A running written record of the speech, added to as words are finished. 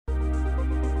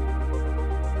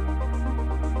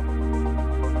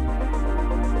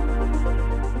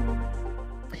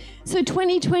So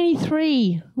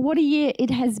 2023, what a year it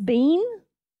has been.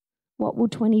 What will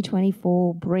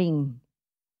 2024 bring?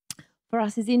 For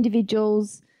us as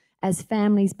individuals, as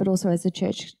families, but also as a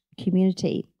church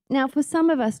community. Now, for some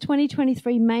of us,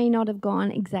 2023 may not have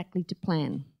gone exactly to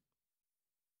plan.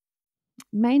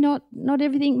 Not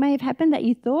everything may have happened that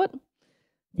you thought.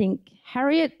 I think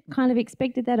Harriet kind of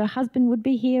expected that her husband would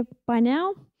be here by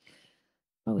now,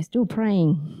 but we're still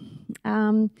praying.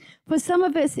 For some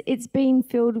of us, it's been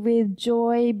filled with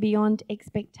joy beyond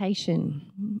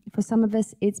expectation. For some of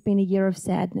us, it's been a year of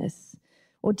sadness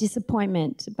or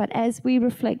disappointment. But as we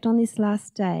reflect on this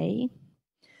last day,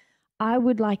 I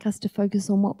would like us to focus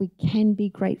on what we can be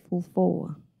grateful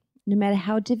for. No matter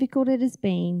how difficult it has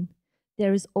been,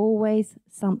 there is always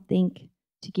something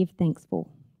to give thanks for.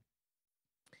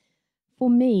 For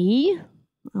me,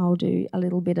 I'll do a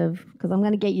little bit of, because I'm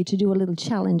going to get you to do a little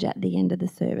challenge at the end of the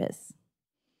service.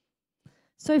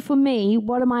 So for me,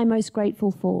 what am I most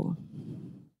grateful for?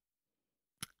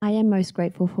 I am most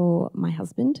grateful for my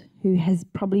husband, who has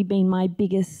probably been my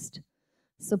biggest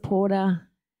supporter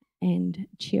and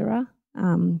cheerer.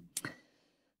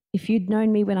 If you'd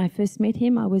known me when I first met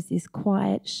him, I was this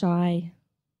quiet, shy,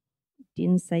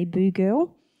 didn't say boo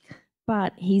girl.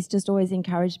 But he's just always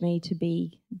encouraged me to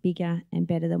be bigger and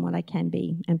better than what I can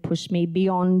be and push me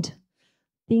beyond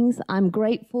things. I'm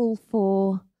grateful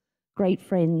for great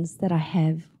friends that I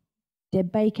have.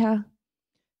 Deb Baker,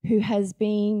 who has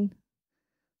been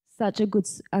such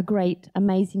a great,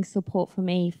 amazing support for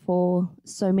me for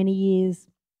so many years.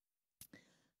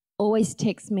 Always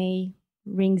texts me,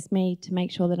 rings me to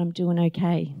make sure that I'm doing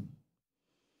okay.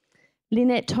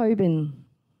 Lynette Tobin.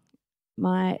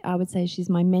 I would say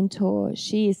she's my mentor.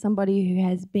 She is somebody who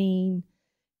has been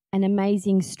an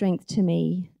amazing strength to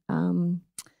me.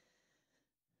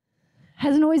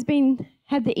 Hasn't always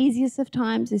had the easiest of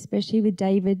times, especially with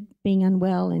David being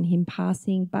unwell and him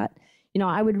passing. But,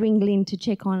 I would ring Lynn to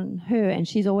check on her, and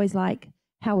she's always like,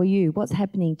 how are you? What's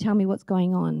happening? Tell me what's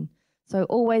going on. So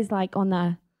always like on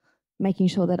the making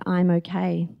sure that I'm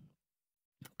okay.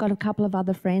 Got a couple of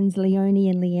other friends, Leonie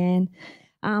and Leanne.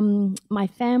 My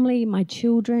family, my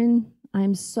children,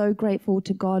 I'm so grateful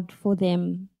to God for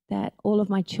them, that all of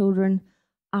my children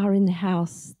are in the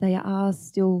house. They are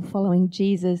still following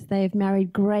Jesus. They have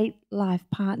married great life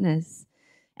partners,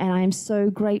 and I am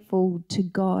so grateful to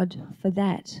God for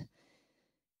that.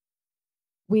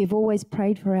 We have always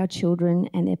prayed for our children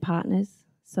and their partners.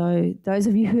 So those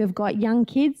of you who have got young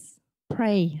kids,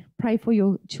 pray for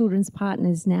your children's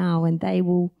partners now, and they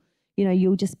will,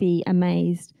 you'll just be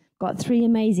amazed. Got 3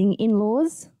 amazing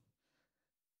in-laws,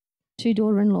 2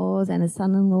 daughter-in-laws and a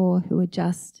son-in-law who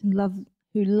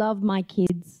love my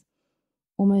kids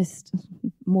almost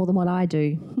more than what I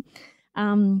do.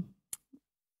 I'm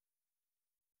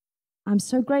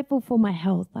so grateful for my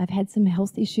health. I've had some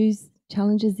health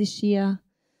challenges this year.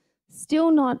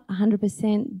 Still not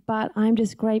 100%, but I'm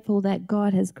just grateful that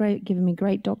God has given me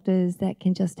great doctors that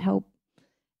can just help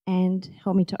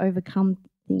me to overcome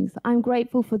things. I'm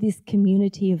grateful for this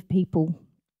community of people.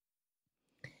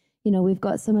 We've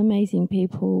got some amazing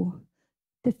people.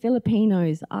 The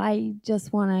Filipinos, I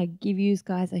just want to give you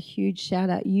guys a huge shout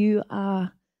out. You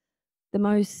are the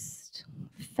most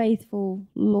faithful,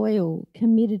 loyal,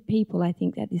 committed people I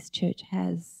think that this church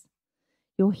has.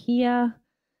 You're here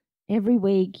every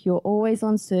week. You're always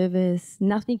on service.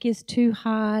 Nothing is too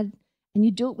hard, and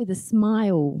you do it with a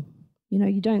smile.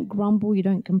 You don't grumble, you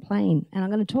don't complain. And I'm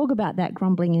going to talk about that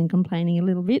grumbling and complaining a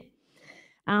little bit.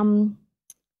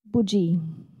 Budgie,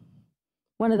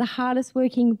 one of the hardest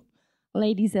working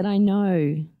ladies that I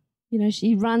know.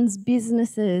 She runs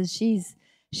businesses.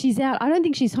 She's out. I don't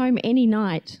think she's home any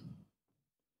night.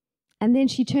 And then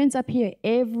she turns up here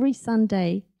every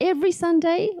Sunday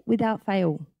without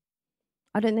fail.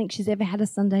 I don't think she's ever had a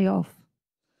Sunday off.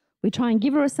 We try and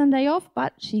give her a Sunday off,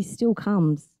 but she still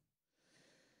comes.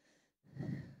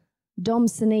 Dom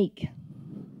Sanique,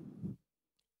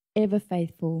 ever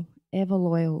faithful, ever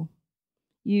loyal.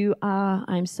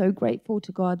 I'm so grateful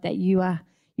to God that you are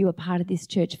part of this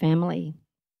church family.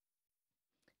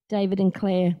 David and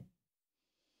Claire,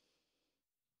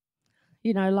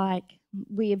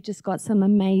 we have just got some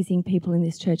amazing people in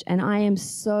this church, and I am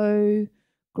so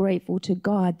grateful to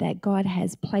God that God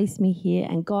has placed me here,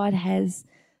 and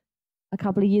a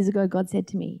couple of years ago, God said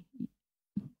to me,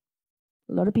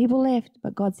 a lot of people left,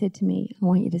 but God said to me, I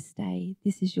want you to stay.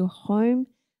 This is your home.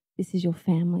 This is your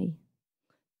family.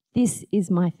 This is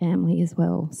my family as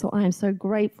well. So I am so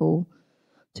grateful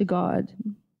to God.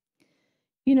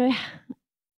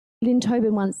 Lynn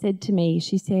Tobin once said to me,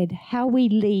 she said, how we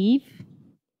leave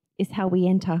is how we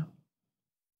enter.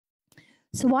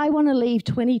 So I want to leave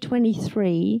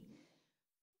 2023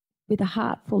 with a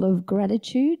heart full of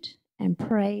gratitude and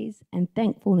praise and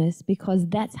thankfulness, because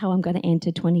that's how I'm going to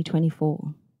enter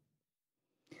 2024.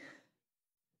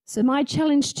 So my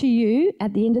challenge to you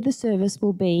at the end of the service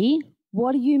will be,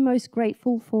 what are you most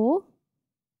grateful for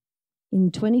in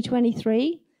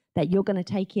 2023 that you're going to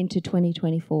take into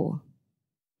 2024?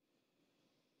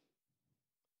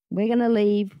 We're going to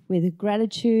leave with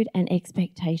gratitude and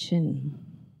expectation.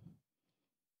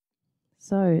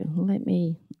 So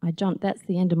that's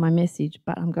the end of my message,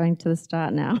 but I'm going to the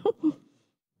start now.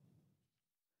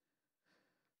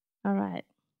 All right.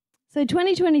 So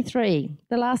 2023,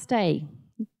 the last day,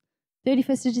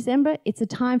 31st of December, it's a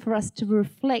time for us to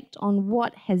reflect on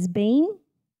what has been,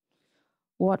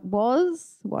 what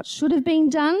was, what should have been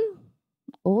done,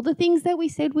 all the things that we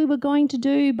said we were going to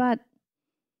do but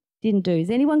didn't do. Has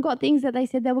anyone got things that they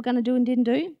said they were going to do and didn't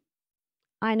do?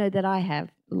 I know that I have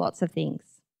lots of things.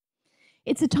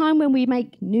 It's a time when we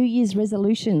make New Year's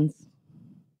resolutions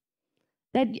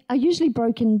that are usually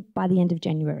broken by the end of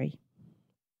January.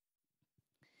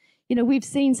 You know, we've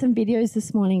seen some videos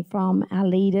this morning from our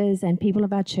leaders and people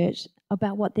of our church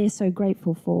about what they're so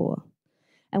grateful for.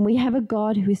 And we have a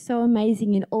God who is so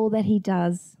amazing in all that he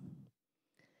does,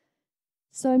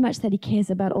 so much that he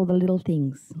cares about all the little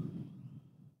things.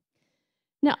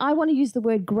 Now, I want to use the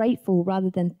word grateful rather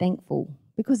than thankful,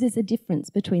 because there's a difference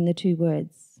between the two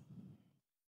words.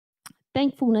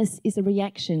 Thankfulness is a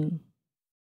reaction.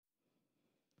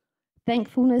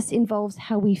 Thankfulness involves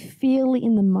how we feel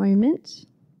in the moment,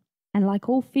 and like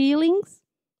all feelings,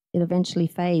 it eventually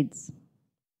fades.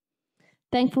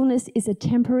 Thankfulness is a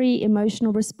temporary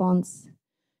emotional response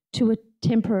to a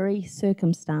temporary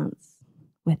circumstance.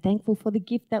 We're thankful for the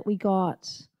gift that we got.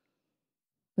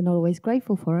 We're not always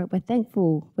grateful for it. We're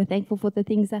thankful. We're thankful for the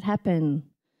things that happen.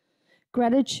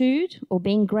 Gratitude, or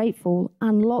being grateful,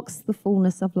 unlocks the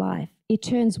fullness of life. It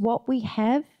turns what we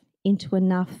have into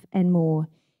enough and more.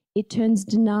 It turns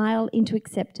denial into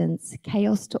acceptance,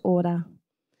 chaos to order,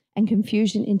 and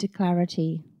confusion into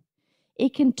clarity.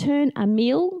 It can turn a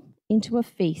meal into a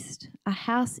feast, a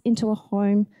house into a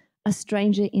home, a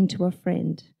stranger into a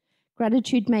friend.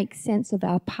 Gratitude makes sense of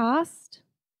our past.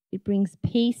 It brings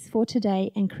peace for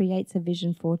today and creates a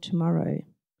vision for tomorrow.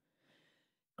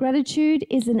 Gratitude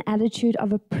is an attitude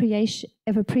of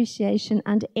appreciation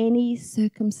under any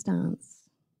circumstance.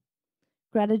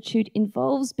 Gratitude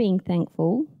involves being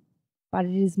thankful, but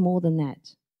it is more than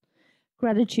that.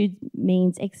 Gratitude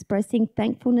means expressing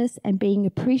thankfulness and being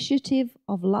appreciative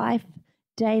of life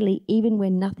daily, even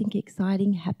when nothing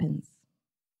exciting happens.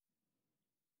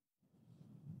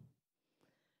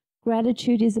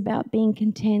 Gratitude is about being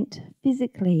content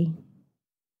physically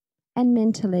and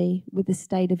mentally with the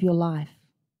state of your life.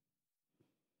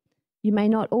 You may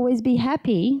not always be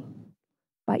happy,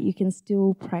 but you can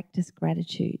still practice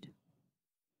gratitude.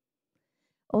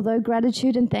 Although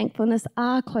gratitude and thankfulness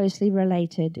are closely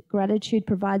related, gratitude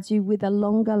provides you with a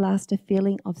longer lasting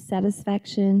feeling of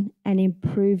satisfaction and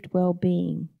improved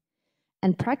well-being.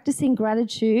 And practicing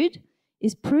gratitude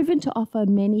is proven to offer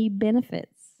many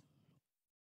benefits.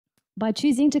 By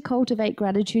choosing to cultivate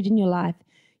gratitude in your life,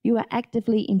 you will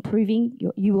actively improve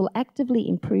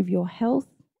your health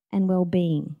and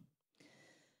well-being.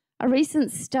 A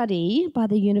recent study by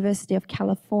the University of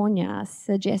California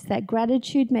suggests that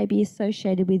gratitude may be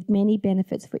associated with many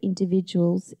benefits for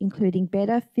individuals, including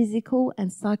better physical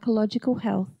and psychological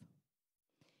health,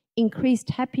 increased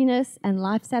happiness and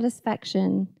life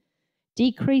satisfaction,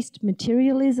 decreased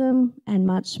materialism, and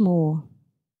much more.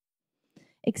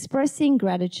 Expressing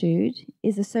gratitude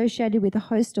is associated with a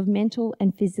host of mental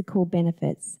and physical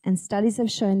benefits, and studies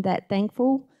have shown that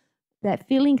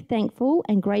feeling thankful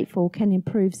and grateful can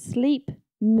improve sleep,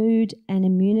 mood, and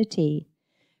immunity.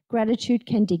 Gratitude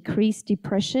can decrease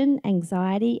depression,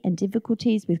 anxiety, and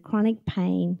difficulties with chronic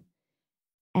pain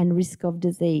and risk of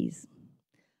disease.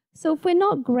 So if we're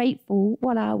not grateful,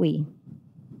 what are we?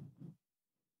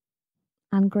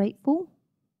 Ungrateful?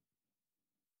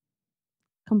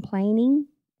 Complaining?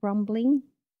 Grumbling?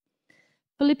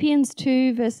 Philippians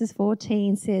 2 verses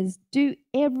 14 says, "Do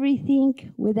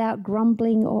everything without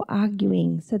grumbling or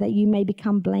arguing, so that you may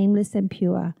become blameless and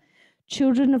pure,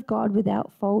 children of God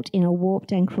without fault in a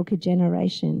warped and crooked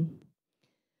generation."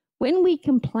 When we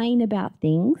complain about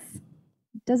things,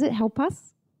 does it help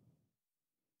us?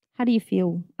 How do you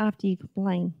feel after you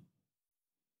complain?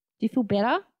 Do you feel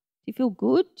better? Do you feel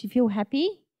good? Do you feel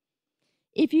happy?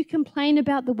 If you complain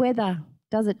about the weather,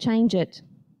 does it change it?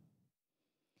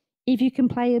 If you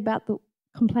complain about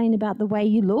the way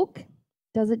you look,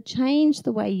 does it change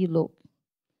the way you look?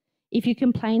 If you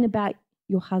complain about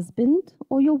your husband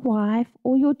or your wife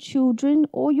or your children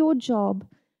or your job,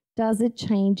 Does it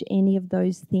change any of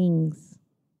those things?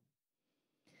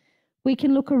 We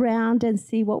can look around and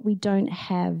see what we don't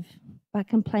have, but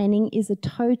complaining is a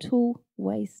total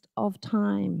waste of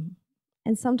time.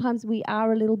 And sometimes we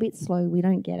are a little bit slow, we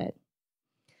don't get it.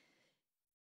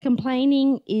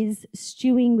 Complaining is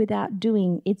stewing without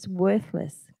doing. It's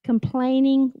worthless.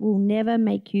 Complaining will never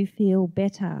make you feel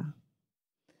better.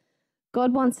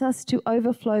 God wants us to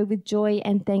overflow with joy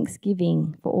and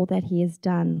thanksgiving for all that He has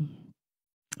done.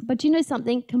 But you know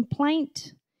something?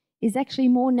 Complaint is actually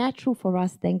more natural for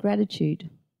us than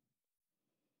gratitude.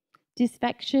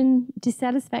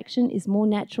 Dissatisfaction is more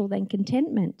natural than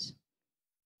contentment.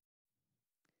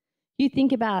 You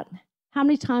think about how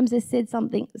many times they said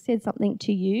something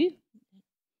to you.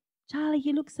 Charlie,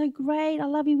 you look so great. I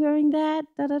love you wearing that.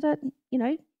 Da, da, da.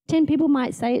 10 people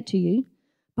might say it to you,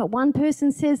 but one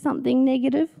person says something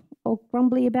negative or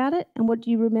grumbly about it, and what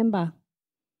do you remember?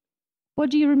 What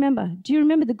do you remember? Do you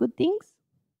remember the good things?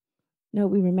 No,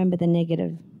 we remember the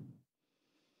negative.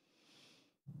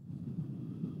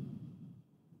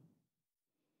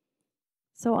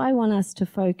 So I want us to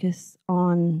focus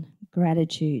on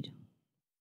gratitude.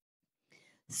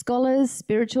 Scholars,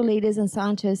 spiritual leaders, and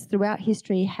scientists throughout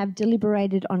history have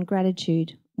deliberated on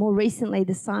gratitude. More recently,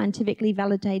 the scientifically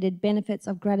validated benefits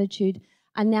of gratitude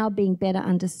are now being better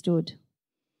understood.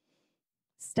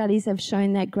 Studies have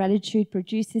shown that gratitude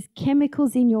produces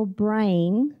chemicals in your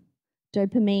brain,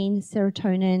 dopamine,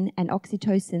 serotonin, and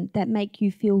oxytocin, that make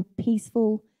you feel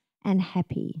peaceful and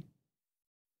happy.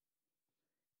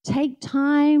 Take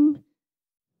time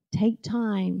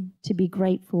to be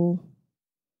grateful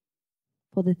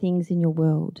for the things in your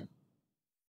world.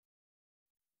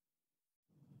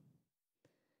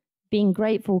 Being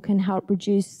grateful can help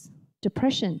reduce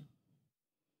depression.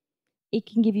 It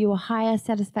can give you a higher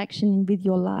satisfaction with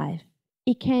your life.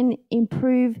 It can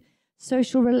improve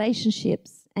social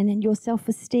relationships and your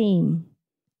self-esteem.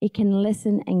 It can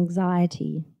lessen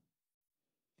anxiety.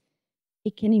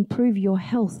 It can improve your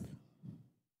health.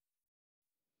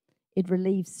 It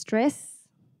relieves stress.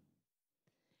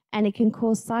 And it can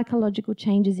cause psychological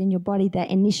changes in your body that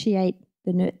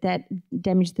that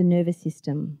damage the nervous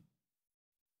system.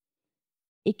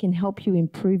 It can help you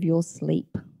improve your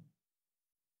sleep.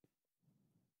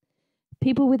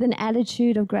 People with an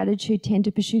attitude of gratitude tend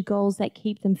to pursue goals that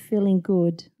keep them feeling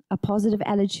good. A positive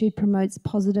attitude promotes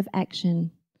positive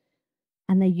action,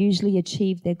 and they usually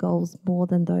achieve their goals more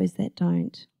than those that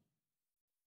don't.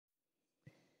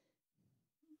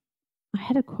 I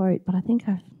had a quote, but I think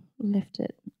I've left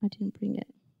it. I didn't bring it.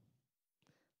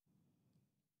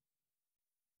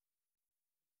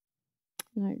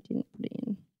 No, didn't put it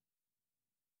in.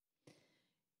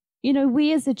 You know,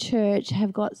 we as a church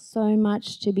have got so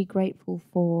much to be grateful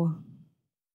for.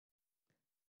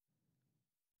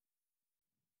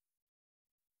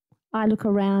 I look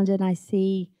around and I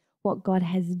see what God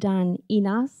has done in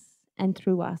us and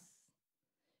through us.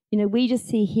 You know, we just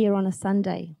see here on a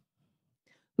Sunday.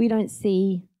 We don't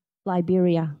see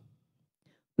Liberia.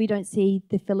 We don't see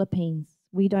the Philippines.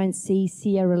 We don't see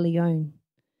Sierra Leone.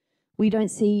 We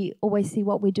don't always see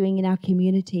what we're doing in our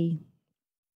community.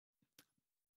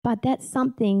 But that's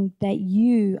something that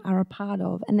you are a part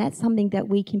of, and that's something that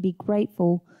we can be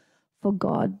grateful for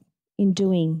God in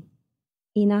doing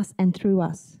in us and through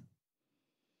us.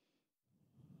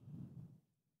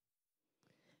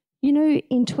 You know,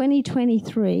 in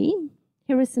 2023,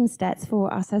 here are some stats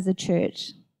for us as a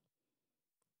church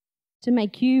to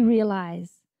make you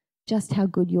realize just how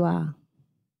good you are.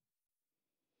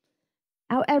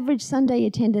 Our average Sunday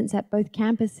attendance at both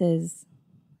campuses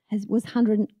was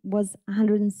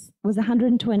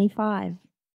 125.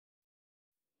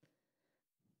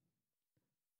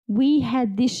 We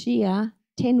had this year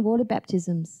 10 water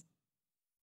baptisms.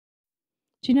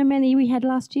 Do you know how many we had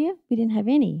last year? We didn't have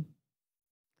any.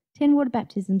 10 water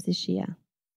baptisms this year.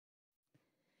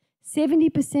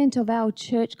 70% of our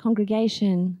church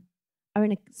congregation are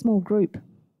in a small group.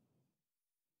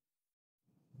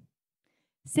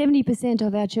 70%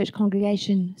 of our church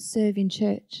congregation serve in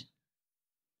church.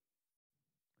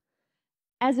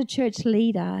 As a church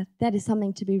leader, that is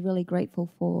something to be really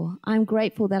grateful for. I'm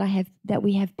grateful that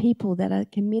we have people that are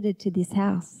committed to this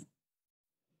house.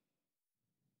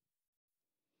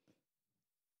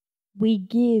 We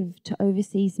give to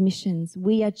overseas missions.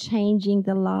 We are changing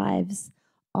the lives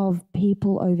of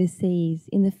people overseas,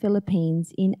 in the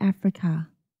Philippines, in Africa.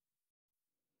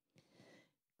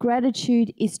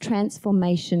 Gratitude is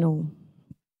transformational.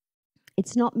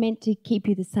 It's not meant to keep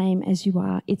you the same as you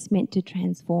are. It's meant to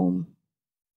transform.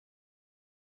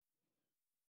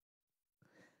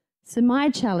 So my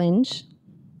challenge,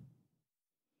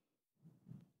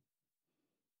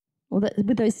 Well,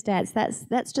 with those stats,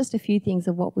 that's just a few things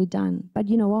of what we've done. But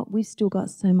you know what? We've still got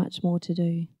so much more to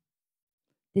do.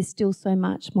 There's still so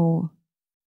much more.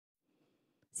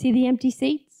 See the empty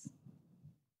seats?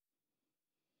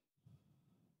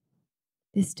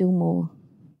 There's still more.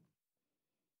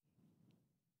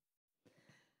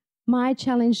 My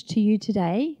challenge to you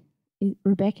today is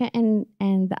Rebecca and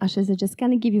the ushers are just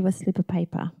going to give you a slip of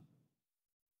paper.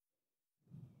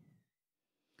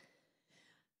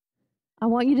 I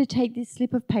want you to take this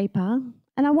slip of paper,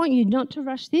 and I want you not to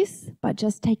rush this, but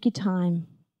just take your time.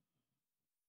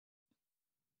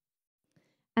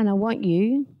 And I want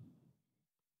you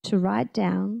to write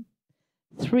down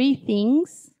 3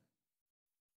 things.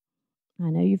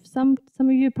 I know some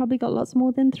of you have probably got lots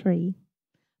more than 3,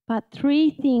 but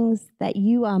 3 things that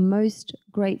you are most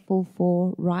grateful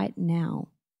for right now.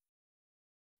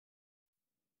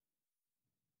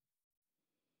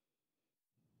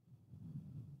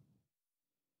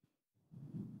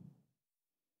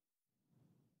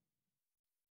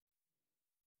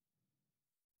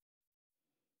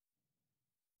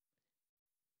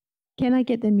 Can I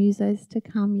get the musos to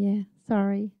come? Yeah,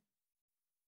 sorry.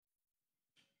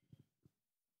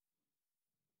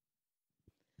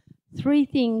 Three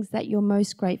things that you're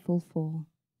most grateful for.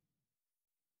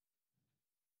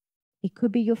 It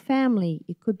could be your family.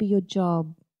 It could be your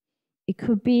job. It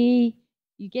could be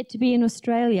you get to be in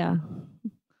Australia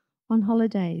on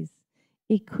holidays.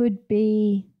 It could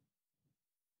be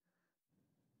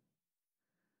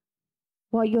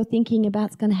what you're thinking about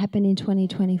is going to happen in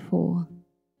 2024.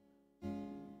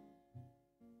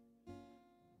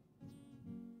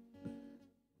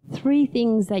 Three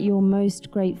things that you're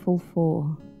most grateful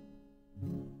for.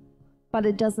 But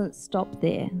it doesn't stop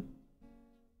there.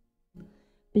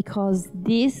 Because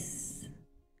this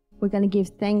we're going to give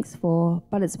thanks for,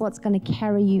 but it's what's going to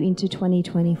carry you into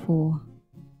 2024.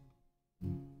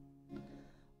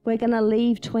 We're going to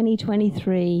leave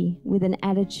 2023 with an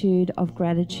attitude of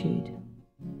gratitude.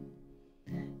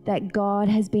 That God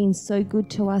has been so good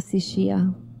to us this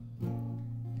year.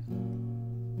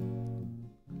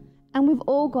 And we've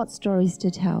all got stories to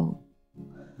tell.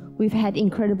 We've had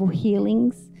incredible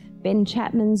healings. Ben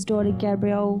Chapman's daughter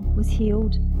Gabrielle was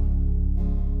healed.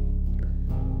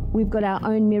 We've got our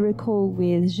own miracle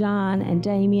with Jean and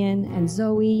Damien and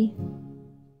Zoe.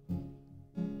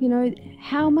 You know,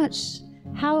 how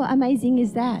amazing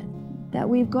is that? That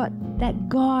we've got, that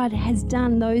God has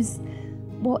done those,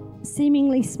 what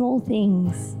seemingly small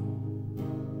things.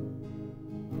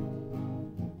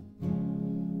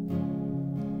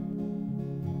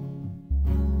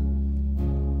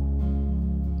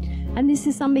 And this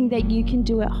is something that you can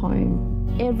do at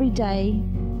home every day.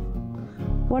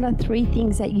 What are 3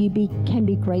 things that you can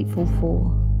be grateful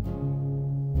for?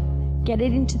 Get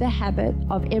it into the habit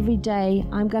of every day,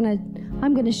 I'm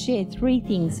gonna share 3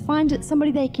 things. Find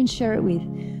somebody that you can share it with.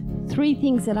 3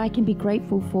 things that I can be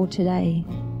grateful for today.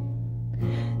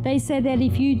 They say that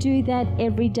if you do that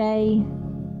every day,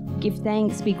 give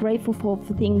thanks, be grateful for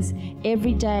things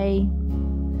every day,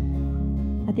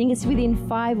 I think it's within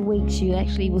 5 weeks you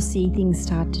actually will see things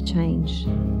start to change.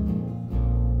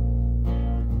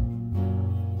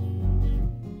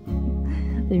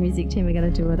 The music team are going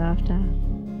to do it after.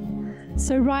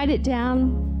 So write it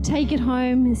down, take it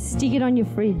home, stick it on your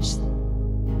fridge.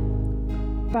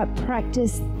 But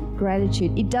practice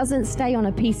gratitude. It doesn't stay on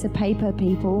a piece of paper,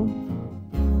 people.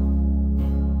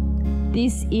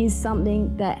 This is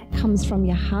something that comes from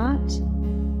your heart,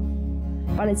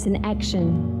 but it's an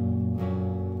action.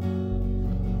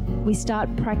 We start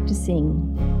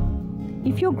practicing.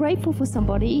 If you're grateful for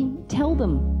somebody, tell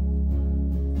them.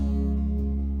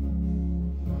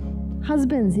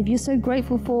 Husbands, if you're so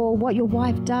grateful for what your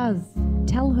wife does,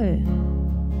 tell her.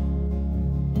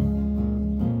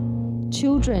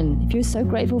 Children, if you're so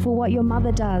grateful for what your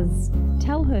mother does,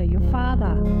 tell her, your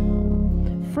father.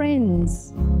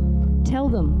 Friends, tell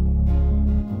them.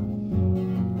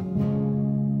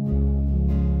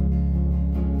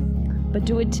 But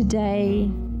do it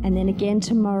today, and then again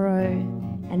tomorrow,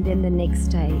 and then the next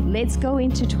day. Let's go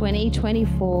into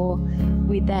 2024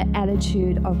 with that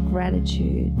attitude of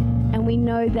gratitude. And we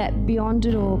know that behind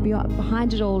it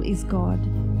all is God.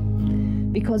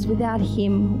 Because without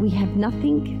Him, we have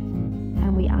nothing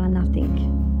and we are nothing.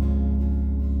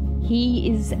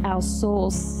 He is our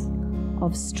source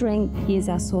of strength. He is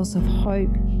our source of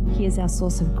hope. He is our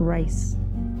source of grace.